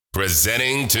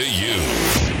Presenting to you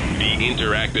the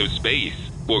interactive space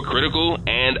for critical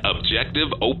and objective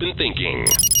open thinking.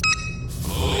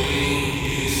 Floating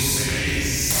in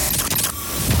Space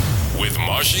with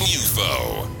Martian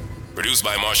UFO. Produced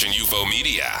by Martian UFO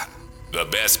Media. The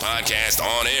best podcast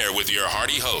on air with your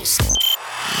hearty host.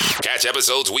 Catch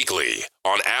episodes weekly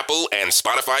on Apple and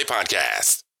Spotify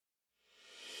podcasts.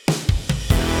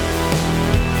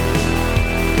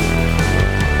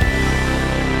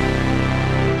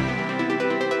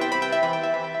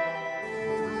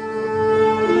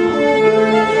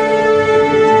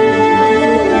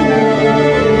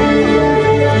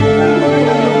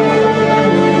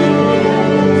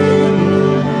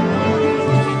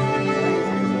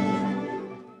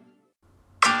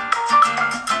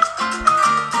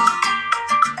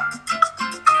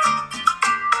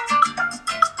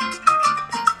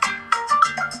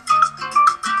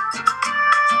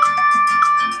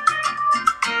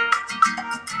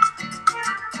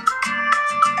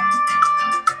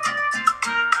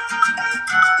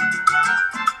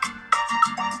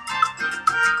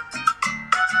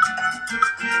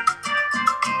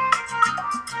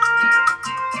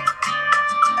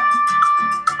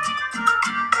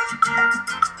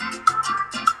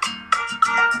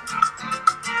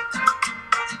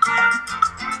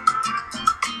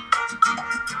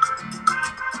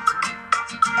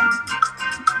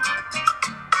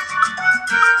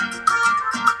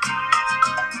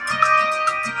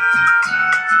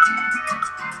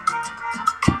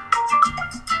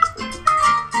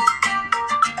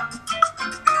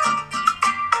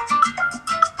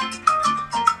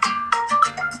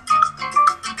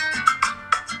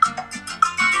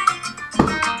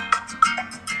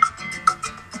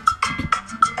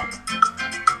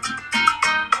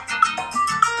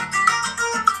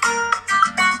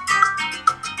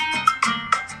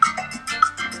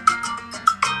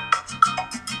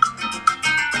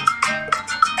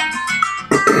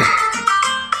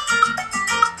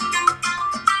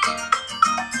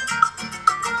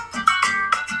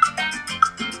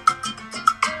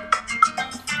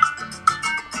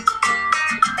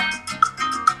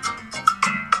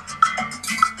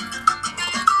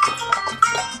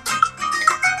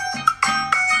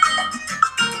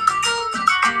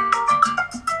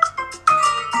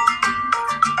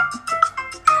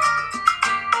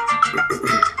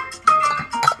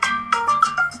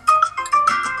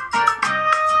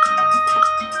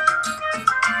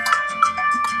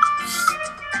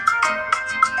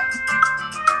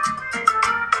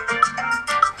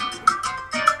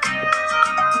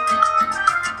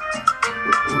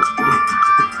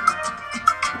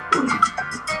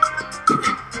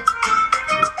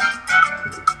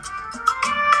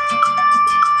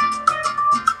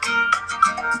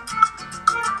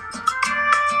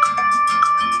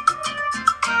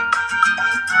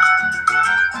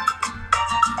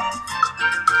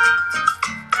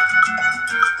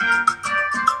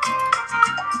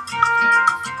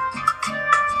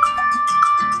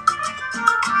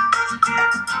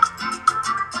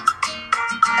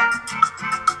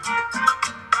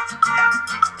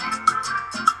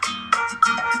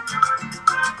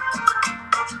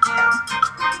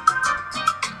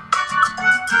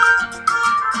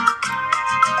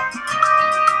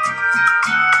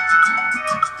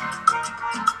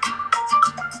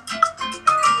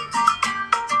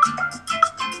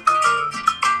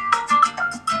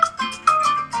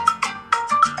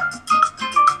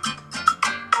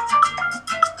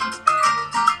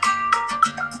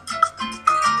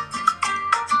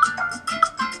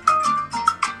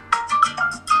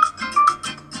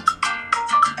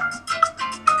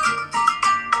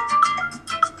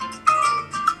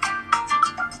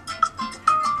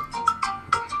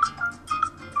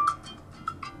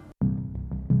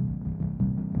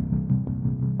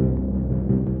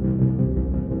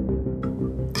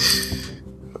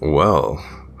 Well,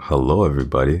 hello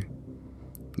everybody.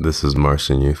 This is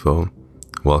Martian UFO.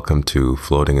 Welcome to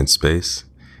Floating in Space,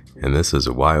 and this is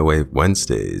Y-Wave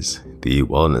Wednesdays, the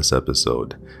wellness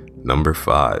episode, number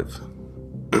 5.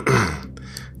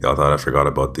 Y'all thought I forgot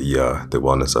about the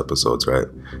wellness episodes, right?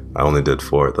 I only did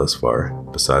 4 thus far,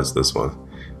 besides this one,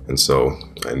 and so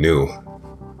I knew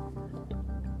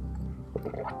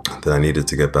that I needed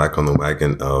to get back on the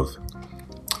wagon of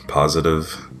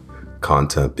positive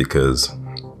content because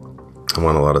I'm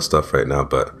on a lot of stuff right now,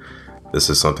 but this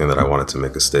is something that I wanted to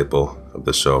make a staple of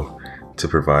the show to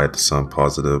provide some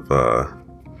positive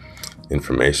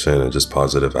information and just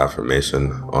positive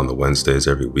affirmation on the Wednesdays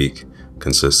every week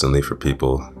consistently for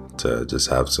people to just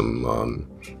have some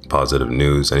positive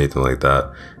news, anything like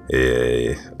that,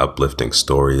 a uplifting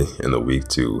story in the week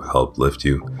to help lift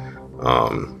you.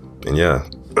 And yeah,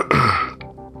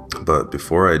 But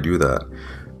before I do that,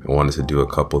 I wanted to do a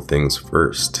couple things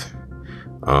first.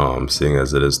 Seeing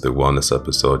as it is the wellness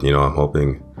episode, I'm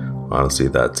hoping, honestly,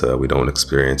 that we don't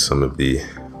experience some of the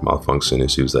malfunction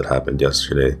issues that happened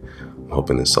yesterday. I'm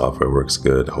hoping the software works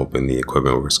good, hoping the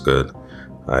equipment works good.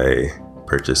 I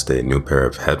purchased a new pair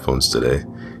of headphones today.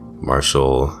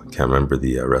 Marshall, can't remember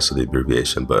the rest of the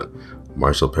abbreviation, but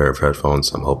Marshall pair of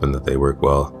headphones. I'm hoping that they work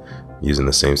well. I'm using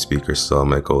the same speakers still. I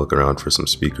might go look around for some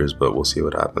speakers, but we'll see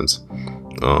what happens.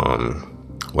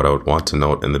 What I would want to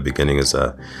note in the beginning is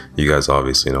that you guys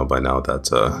obviously know by now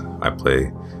that I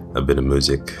play a bit of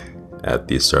music at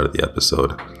the start of the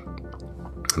episode.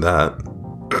 That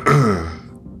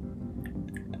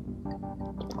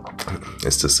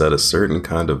is to set a certain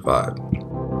kind of vibe.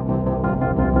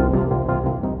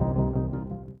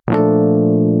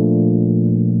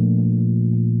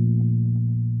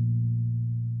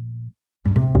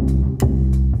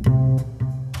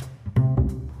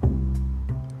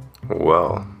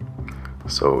 Well,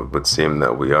 so it would seem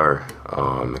that we are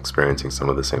experiencing some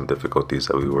of the same difficulties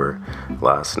that we were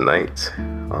last night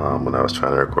when I was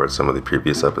trying to record some of the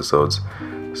previous episodes.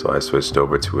 So I switched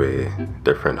over to a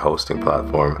different hosting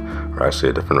platform, or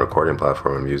actually a different recording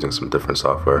platform. I'm using some different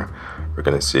software. We're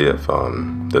going to see if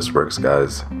this works,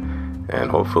 guys. And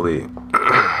hopefully,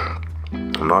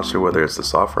 I'm not sure whether it's the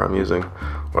software I'm using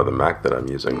or the Mac that I'm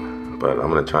using, but I'm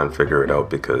going to try and figure it out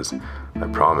because I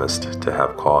promised to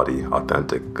have quality,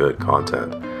 authentic, good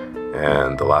content.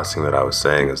 And the last thing that I was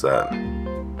saying is that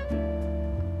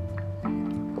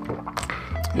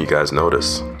you guys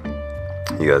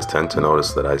tend to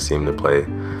notice that I seem to play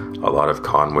a lot of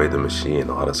Conway the Machine,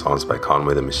 a lot of songs by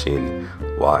Conway the Machine.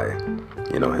 Why?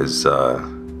 His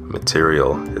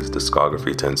material, his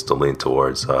discography tends to lean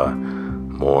towards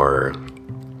more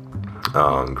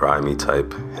grimy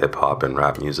type hip hop and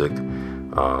rap music,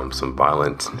 some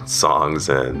violent songs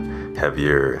and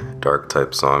heavier dark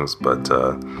type songs, but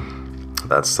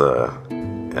that's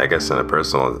I guess in a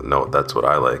personal note, that's what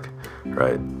I like,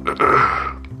 right?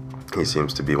 He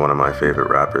seems to be one of my favorite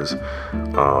rappers,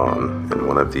 and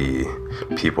one of the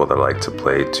people that I like to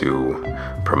play to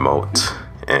promote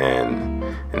and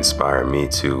inspire me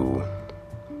to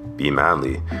be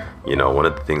manly. One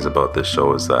of the things about this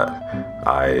show is that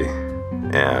I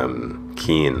am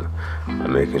keen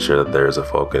on making sure that there is a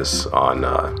focus on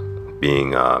being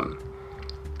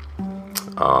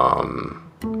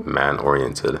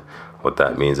man-oriented. What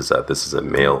that means is that this is a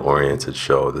male-oriented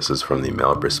show. This is from the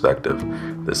male perspective.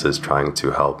 This is trying to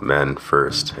help men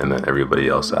first and then everybody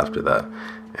else after that.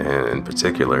 And in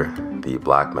particular, the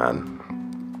black man.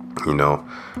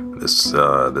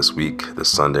 This week, this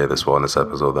Sunday, this wellness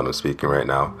episode that I'm speaking right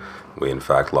now, we in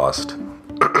fact lost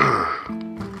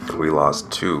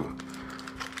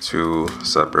two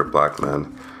separate black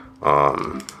men.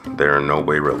 They're in no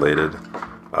way related.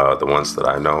 The ones that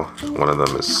I know, one of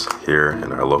them is here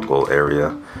in our local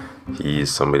area.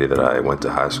 He's somebody that I went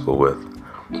to high school with,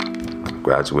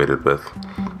 graduated with,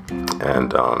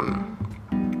 and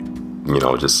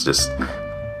just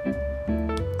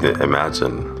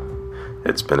imagine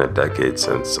it's been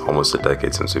almost a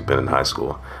decade since we've been in high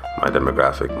school. My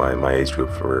demographic, my age group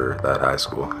for that high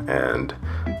school, and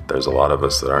there's a lot of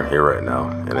us that aren't here right now,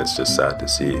 and it's just sad to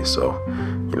see. So,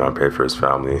 I pray for his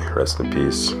family, rest in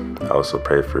peace. I also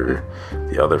pray for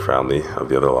the other family of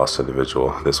the other lost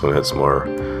individual. This one hits more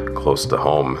close to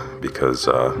home because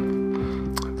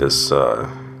this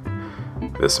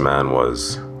man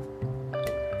was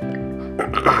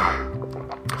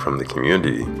from the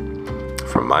community,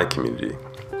 from my community.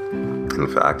 In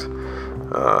fact,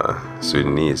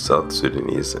 South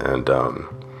Sudanese, and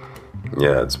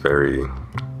it's very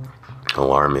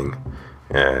alarming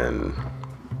and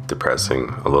depressing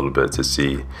a little bit to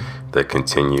see the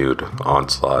continued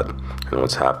onslaught and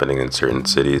what's happening in certain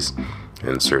cities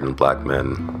and certain black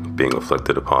men being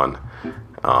afflicted upon,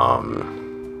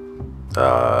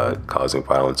 causing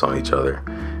violence on each other.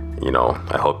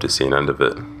 I hope to see an end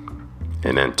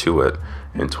to it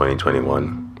in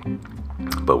 2021,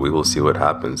 but we will see what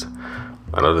happens.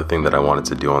 Another thing that I wanted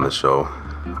to do on the show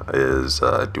is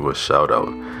do a shout out.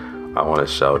 I want to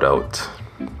shout out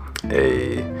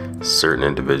a certain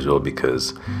individual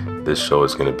because this show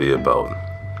is going to be about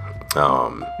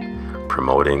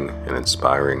promoting and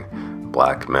inspiring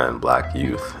black men, black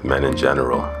youth, men in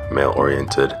general,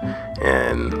 male-oriented,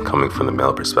 and coming from the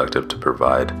male perspective to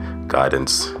provide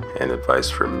guidance and advice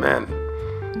for men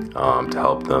to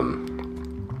help them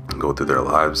go through their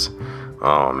lives.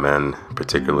 Men,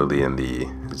 particularly in the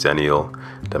Zennial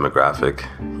demographic,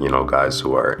 guys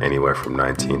who are anywhere from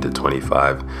 19 to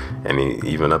 25 and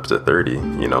even up to 30.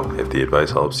 If the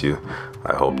advice helps you,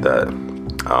 I hope that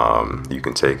you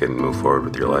can take it and move forward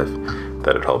with your life,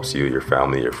 that it helps you, your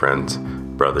family, your friends,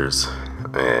 brothers,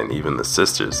 and even the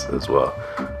sisters as well.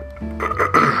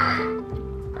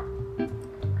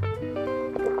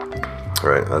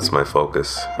 Right, that's my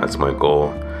focus, that's my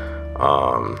goal.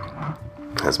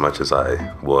 As much as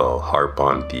I will harp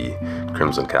on the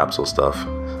Crimson Capsule stuff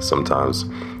sometimes,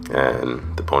 and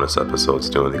the bonus episodes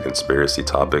doing the conspiracy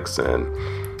topics and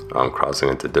crossing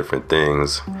into different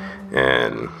things,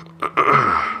 and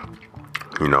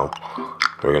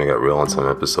we're gonna get real on some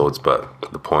episodes, but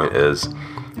the point is,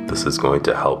 this is going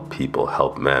to help people,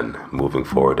 help men moving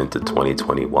forward into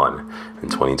 2021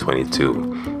 and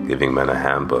 2022, giving men a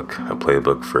handbook, a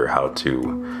playbook for how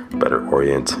to better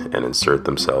orient and insert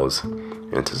themselves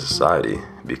into society.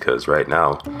 Because right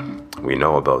now, we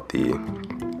know about the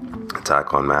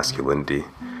attack on masculinity,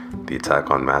 the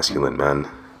attack on masculine men,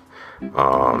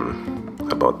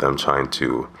 about them trying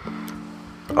to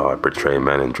portray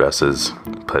men in dresses,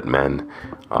 put men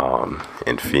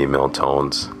in female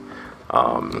tones.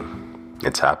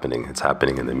 It's happening. It's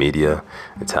happening in the media.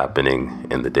 It's happening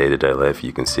in the day-to-day life.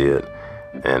 You can see it.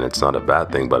 And it's not a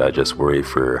bad thing, but I just worry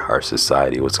for our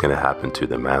society, what's going to happen to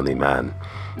the manly man.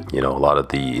 A lot of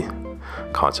the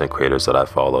content creators that I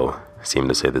follow seem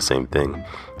to say the same thing.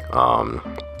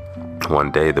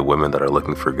 One day, the women that are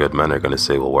looking for good men are going to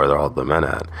say, well, where are all the men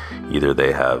at? Either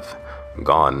they have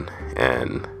gone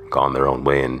their own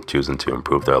way and choosing to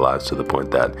improve their lives to the point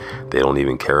that they don't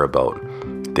even care about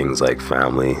things like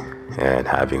family and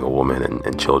having a woman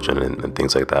and children and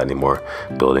things like that anymore,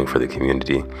 building for the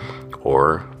community,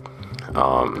 or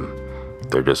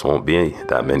there just won't be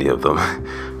that many of them.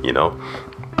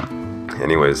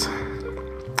 Anyways,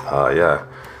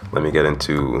 let me get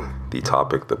into the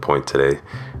topic, the point today.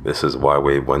 This is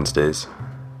Y-Wave Wednesdays.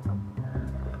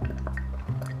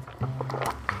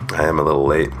 I am a little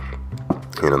late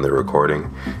in the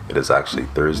recording. It is actually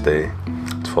Thursday,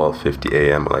 12:50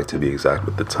 a.m. I like to be exact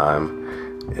with the time.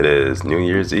 It is New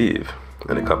Year's Eve.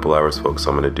 In a couple hours, folks,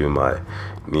 I'm going to do my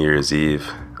New Year's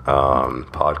Eve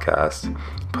podcast,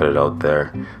 put it out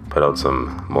there, put out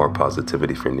some more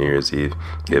positivity for New Year's Eve,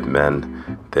 give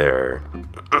men their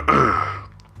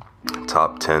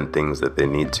top 10 things that they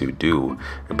need to do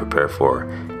and prepare for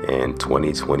in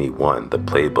 2021, the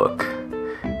playbook.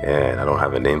 And I don't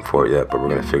have a name for it yet, but we're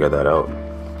going to figure that out.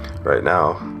 Right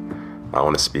now, I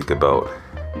want to speak about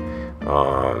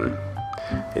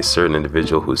a certain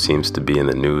individual who seems to be in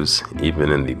the news,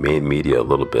 even in the main media a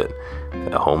little bit.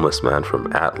 A homeless man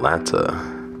from Atlanta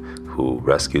who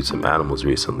rescued some animals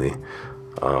recently.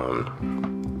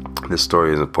 This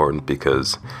story is important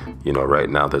because, right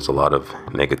now there's a lot of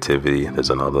negativity. There's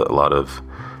a lot of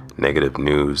negative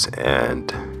news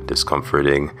and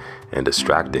discomforting and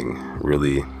distracting,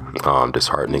 really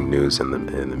disheartening news in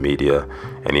the media.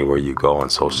 Anywhere you go on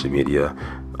social media,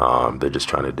 they're just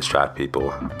trying to distract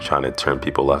people, trying to turn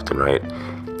people left and right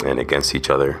and against each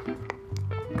other.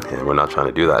 And we're not trying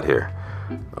to do that here.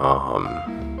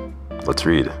 Let's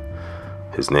read.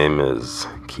 His name is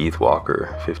Keith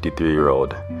Walker,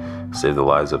 53-year-old, saved the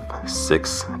lives of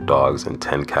 6 dogs and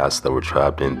 10 cats that were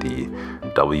trapped in the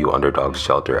W Underdog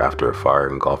shelter after a fire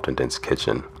engulfed into his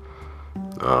kitchen.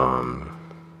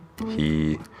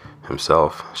 He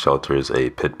himself shelters a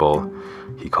pit bull.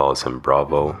 He calls him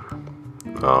Bravo.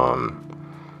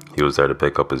 He was there to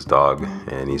pick up his dog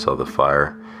and he saw the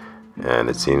fire, and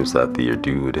it seems that the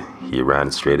dude, he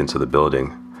ran straight into the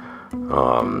building.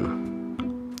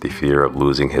 The fear of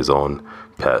losing his own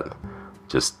pet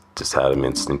just had him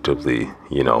instinctively,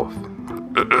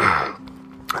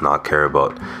 not care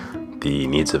about the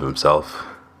needs of himself,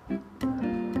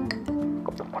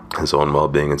 his own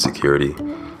well-being and security,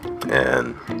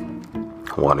 and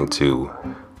wanting to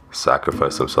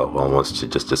sacrifice himself almost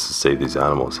just to save these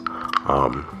animals.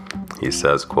 He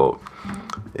says, quote,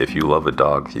 "If you love a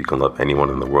dog, you can love anyone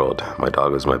in the world. My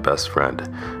dog is my best friend,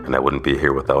 and I wouldn't be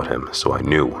here without him, so I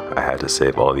knew I had to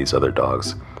save all these other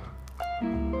dogs."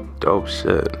 Dope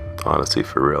shit, honestly,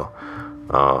 for real.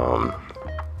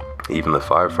 Even the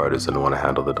firefighters didn't want to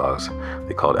handle the dogs.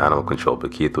 They called animal control,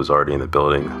 but Keith was already in the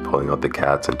building pulling out the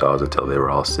cats and dogs until they were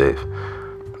all safe.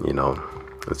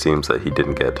 It seems that he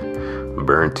didn't get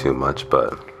burned too much,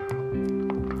 but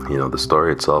the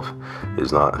story itself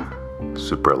is not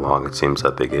super long. It seems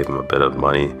that they gave him a bit of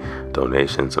money,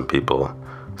 donations, and people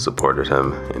supported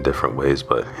him in different ways.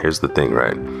 But here's the thing,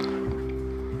 right?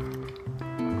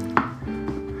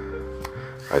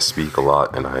 I speak a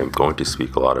lot, and I am going to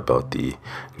speak a lot about the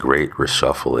Great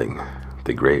Reshuffling,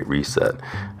 the Great Reset.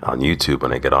 On YouTube,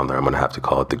 when I get on there, I'm going to have to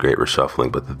call it the Great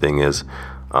Reshuffling. But the thing is,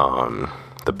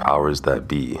 the powers that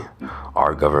be,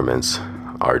 our governments,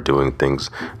 are doing things.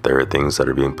 There are things that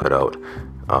are being put out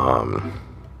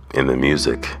in the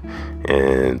music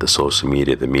and the social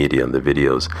media, the media and the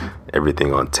videos,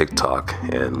 everything on TikTok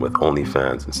and with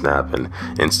OnlyFans and Snap and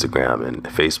Instagram and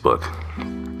Facebook.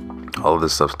 All of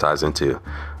this stuff ties into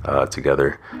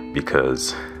together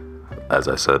because, as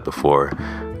I said before,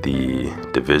 the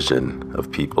division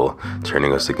of people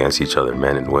turning us against each other,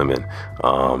 men and women,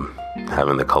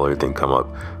 having the color thing come up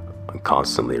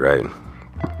constantly, right?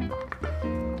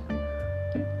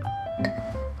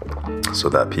 So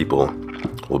that people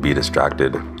will be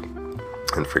distracted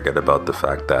and forget about the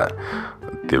fact that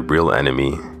the real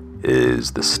enemy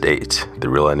is the state. The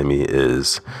real enemy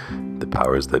is the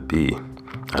powers that be.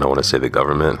 I don't want to say the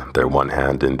government. They're one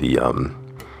hand in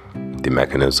the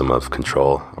mechanism of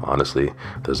control. Honestly,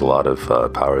 there's a lot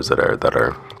of powers that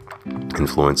are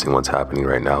influencing what's happening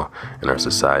right now in our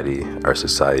society, our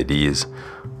societies,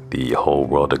 the whole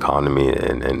world economy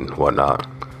and whatnot.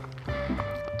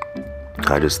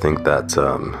 I just think that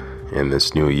in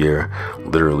this new year,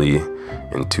 literally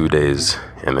in 2 days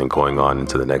and then going on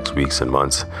into the next weeks and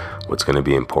months, what's going to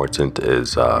be important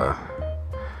is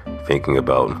thinking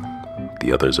about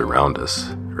the others around us,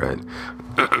 right?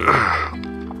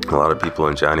 A lot of people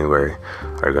in January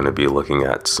are going to be looking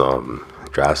at some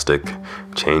drastic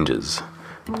changes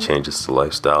to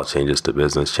lifestyle, changes to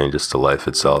business, changes to life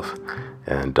itself.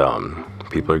 And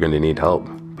people are going to need help.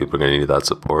 People are going to need that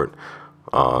support.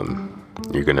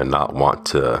 You're going to not want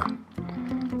to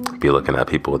be looking at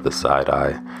people with the side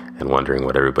eye and wondering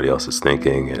what everybody else is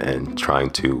thinking and trying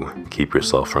to keep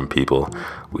yourself from people.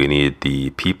 We need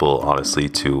the people, honestly,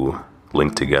 to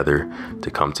link together,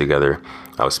 to come together.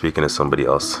 I was speaking to somebody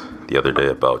else the other day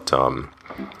about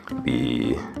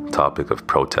the topic of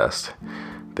protest.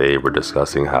 They were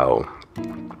discussing how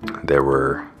there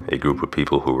were a group of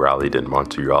people who rallied in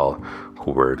Montreal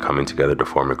who were coming together to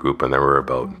form a group, and there were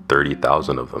about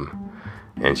 30,000 of them.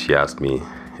 And she asked me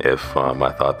if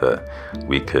I thought that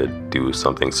we could do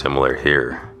something similar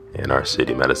here in our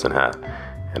city, Medicine Hat.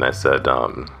 And I said,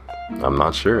 I'm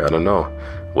not sure. I don't know.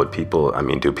 Do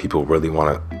people really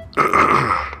want to,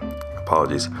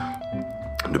 apologies,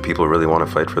 do people really want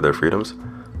to fight for their freedoms?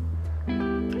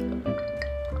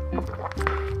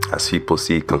 As people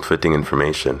see conflicting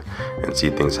information and see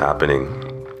things happening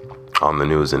on the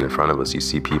news and in front of us, you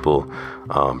see people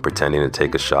pretending to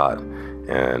take a shot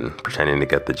and pretending to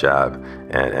get the jab,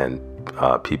 and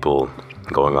people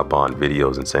going up on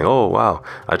videos and saying, oh wow,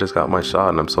 I just got my shot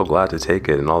and I'm so glad to take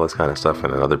it and all this kind of stuff,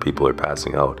 and then other people are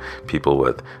passing out, people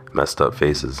with messed up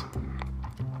faces.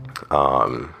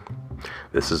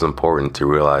 This is important to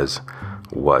realize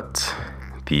what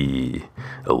the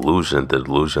illusion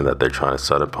that they're trying to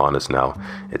set upon us now.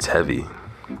 It's heavy,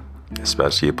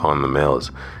 especially upon the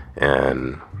males,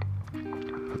 and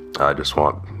I just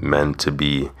want men to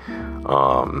be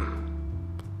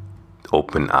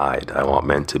open-eyed. I want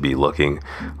men to be looking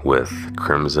with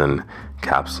crimson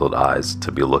capsuled eyes,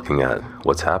 to be looking at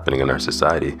what's happening in our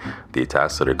society, the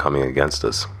attacks that are coming against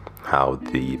us, how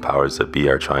the powers that be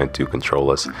are trying to control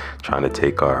us, trying to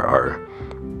take our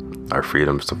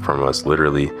freedoms from us,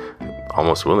 literally,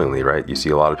 almost willingly, right? You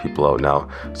see a lot of people out now,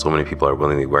 so many people are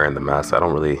willingly wearing the mask. I'm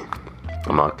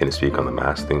not going to speak on the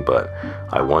mask thing, but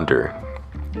I wonder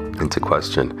into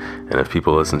question, and if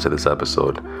people listen to this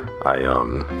episode,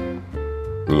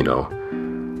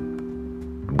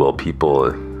 will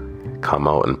people come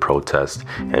out and protest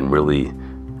and really,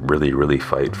 really, really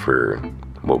fight for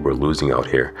what we're losing out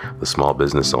here? The small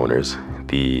business owners,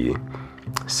 the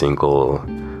single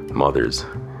mothers,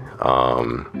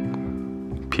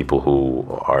 people who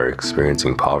are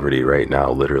experiencing poverty right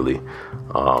now, literally.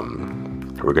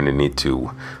 We're going to need to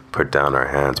put down our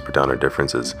hands, put down our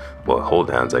differences. Well,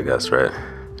 hold hands, I guess, right?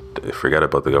 Forget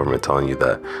about the government telling you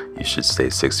that you should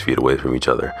stay 6 feet away from each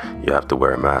other. You have to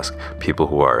wear a mask. People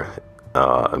who are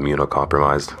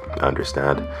immunocompromised, I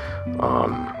understand.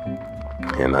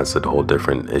 And that's a whole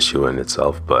different issue in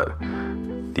itself. But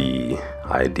the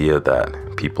idea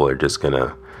that people are just going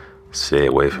to stay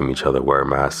away from each other, wear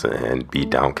masks, and be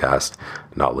downcast,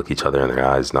 not look each other in their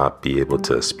eyes, not be able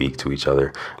to speak to each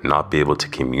other, not be able to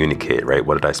communicate, right?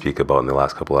 What did I speak about in the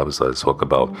last couple episodes? I spoke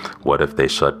about what if they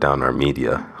shut down our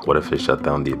media? What if they shut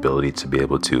down the ability to be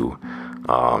able to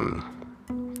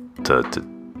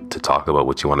talk about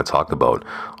what you want to talk about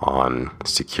on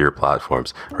secure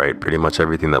platforms, right? Pretty much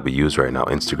everything that we use right now,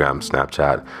 Instagram,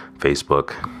 Snapchat,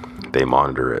 Facebook, they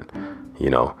monitor it,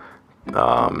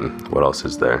 what else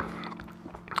is there?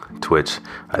 Twitch,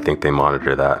 I think they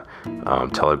monitor that.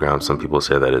 Telegram, some people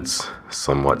say that it's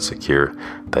somewhat secure,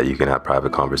 that you can have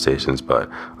private conversations, but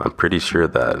I'm pretty sure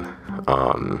that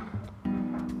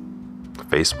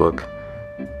Facebook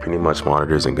pretty much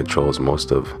monitors and controls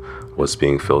most of what's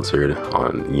being filtered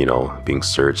on, being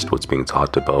searched, what's being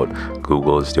talked about.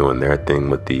 Google is doing their thing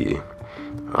with the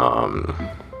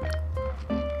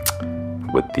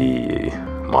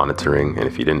monitoring, and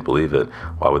if you didn't believe it,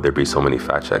 why would there be so many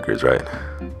fact checkers, right?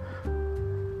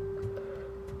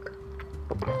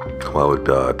 Why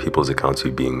would people's accounts be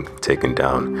being taken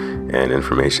down and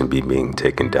information be being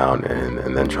taken down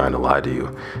and then trying to lie to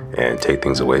you and take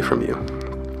things away from you?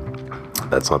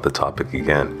 That's not the topic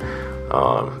again.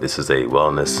 This is a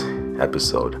wellness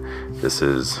episode. This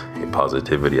is a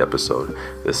positivity episode.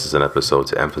 This is an episode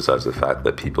to emphasize the fact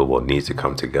that people will need to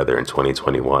come together in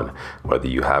 2021, whether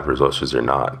you have resources or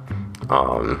not.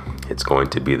 It's going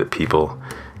to be the people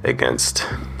against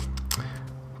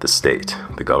the state,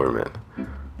 the government.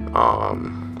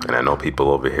 And I know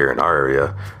people over here in our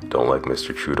area don't like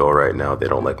Mr. Trudeau right now. They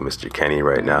don't like Mr. Kenney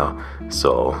right now.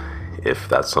 So if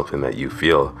that's something that you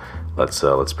feel,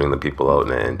 let's bring the people out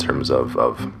in terms of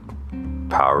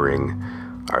powering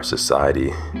our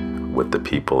society with the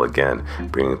people again,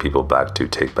 bringing people back to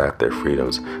take back their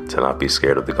freedoms, to not be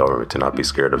scared of the government, to not be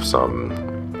scared of some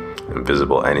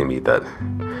invisible enemy that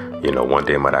one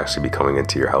day might actually be coming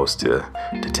into your house to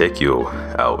take you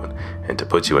out and to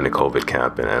put you in a COVID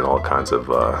camp and all kinds of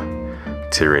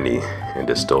tyranny and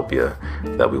dystopia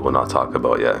that we will not talk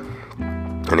about yet.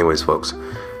 Anyways, folks,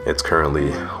 it's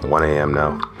currently 1 a.m.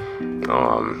 now.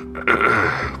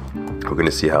 We're going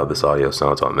to see how this audio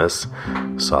sounds on this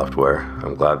software.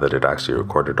 I'm glad that it actually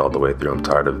recorded all the way through. I'm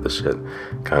tired of this shit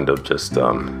kind of just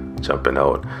jumping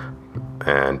out.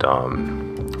 And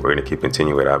we're going to keep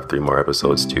continuing. I have 3 more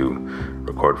episodes to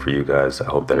record for you guys. I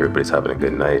hope that everybody's having a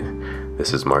good night.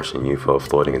 This is Martian UFO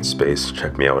floating in space.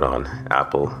 Check me out on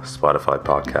Apple, Spotify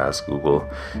Podcasts, Google.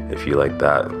 If you like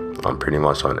that, I'm pretty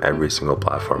much on every single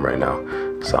platform right now.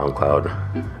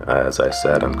 SoundCloud, as I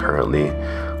said, I'm currently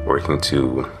working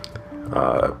to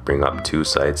bring up 2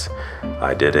 sites.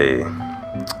 I did a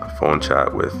phone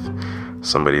chat with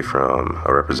somebody from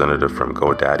a representative from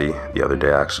GoDaddy the other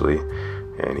day actually,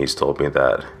 and he's told me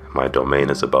that my domain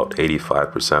is about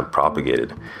 85%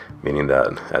 propagated, meaning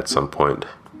that at some point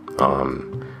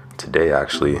today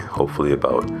actually, hopefully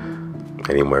about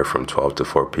anywhere from 12 to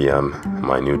 4 p.m.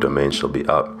 my new domain shall be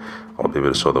up. I'll be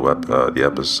able to show the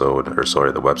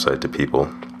website to people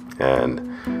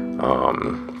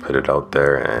and put it out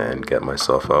there and get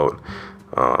myself out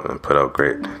and put out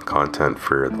great content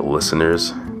for the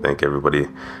listeners. Thank everybody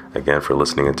again for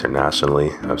listening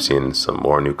internationally. I've seen some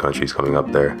more new countries coming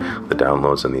up there. The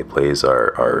downloads and the plays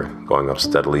are going up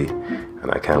steadily,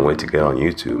 and I can't wait to get on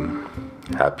YouTube.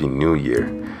 Happy New Year.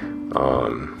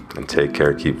 And take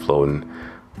care, keep floating.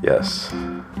 Yes.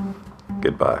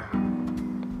 Goodbye.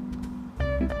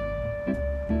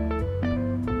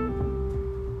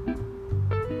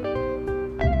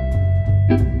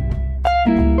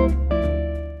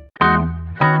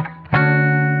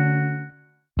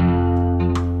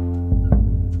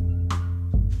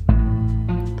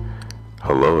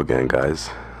 Hello again, guys.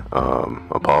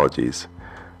 Apologies.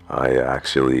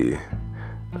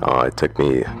 It took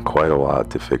me quite a while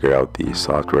to figure out the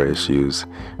software issues,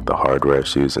 the hardware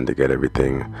issues, and to get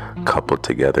everything coupled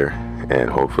together. And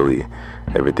hopefully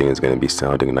everything is going to be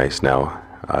sounding nice now.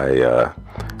 I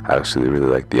actually really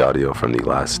like the audio from the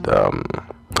last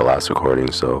recording,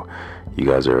 so you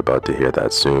guys are about to hear that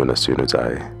as soon as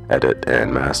I edit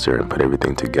and master and put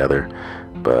everything together.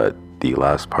 But the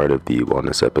last part of the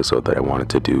wellness episode that I wanted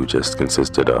to do just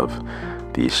consisted of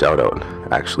the shout out.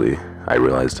 Actually, I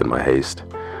realized in my haste,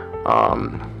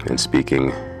 in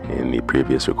speaking in the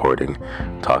previous recording,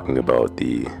 talking about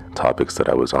the topics that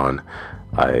I was on,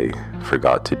 I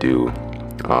forgot to do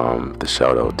the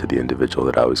shout out to the individual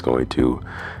that I was going to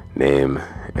name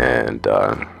and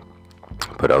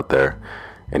put out there.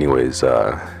 Anyways,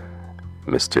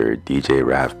 Mr. DJ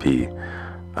Rav P.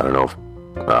 I don't know if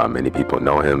many people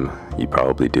know him. You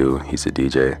probably do. He's a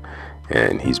DJ,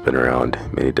 and he's been around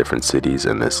many different cities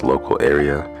in this local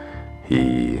area.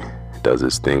 He does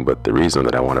his thing, but the reason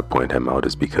that I want to point him out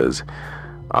is because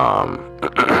when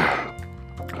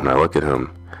I look at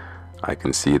him, I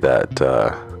can see that,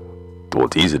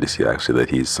 it's easy to see actually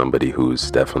that he's somebody who's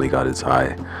definitely got his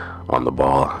eye on the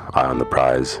ball, eye on the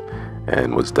prize,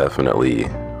 and was definitely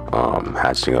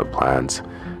hatching up plans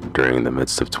during the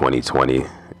midst of 2020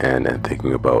 and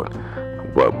thinking about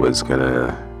what was going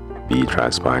to be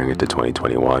transpiring into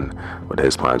 2021, what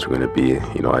his plans were going to be.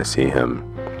 I see him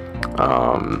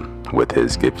with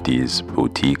his Gifties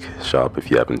boutique shop,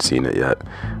 if you haven't seen it yet.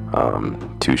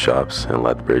 2 shops in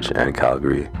Lethbridge and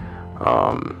Calgary.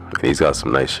 And he's got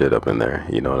some nice shit up in there,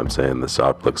 you know what I'm saying? The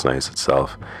shop looks nice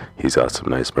itself. He's got some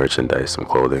nice merchandise, some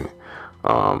clothing.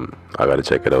 I gotta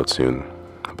check it out soon.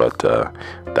 But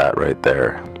that right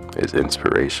there is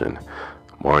inspiration.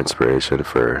 More inspiration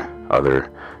for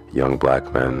other young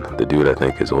black men. The dude, I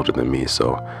think, is older than me,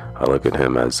 so I look at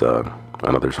him as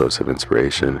another source of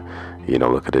inspiration.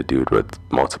 Look at a dude with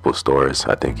multiple stores.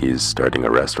 I think he's starting a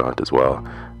restaurant as well,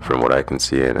 from what I can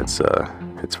see, and it's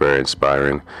very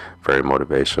inspiring, very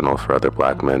motivational for other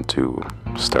black men to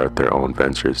start their own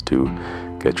ventures, to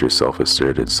get yourself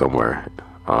asserted somewhere,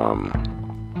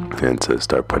 and to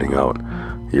start putting out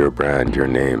your brand, your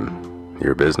name,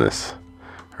 your business,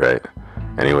 right?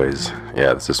 Anyways,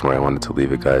 yeah, that's just where I wanted to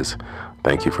leave it, guys.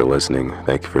 Thank you for listening.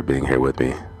 Thank you for being here with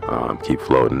me. Keep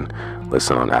floating.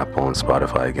 Listen on Apple and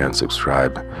Spotify again.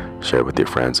 Subscribe. Share with your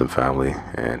friends and family.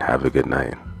 And have a good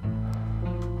night.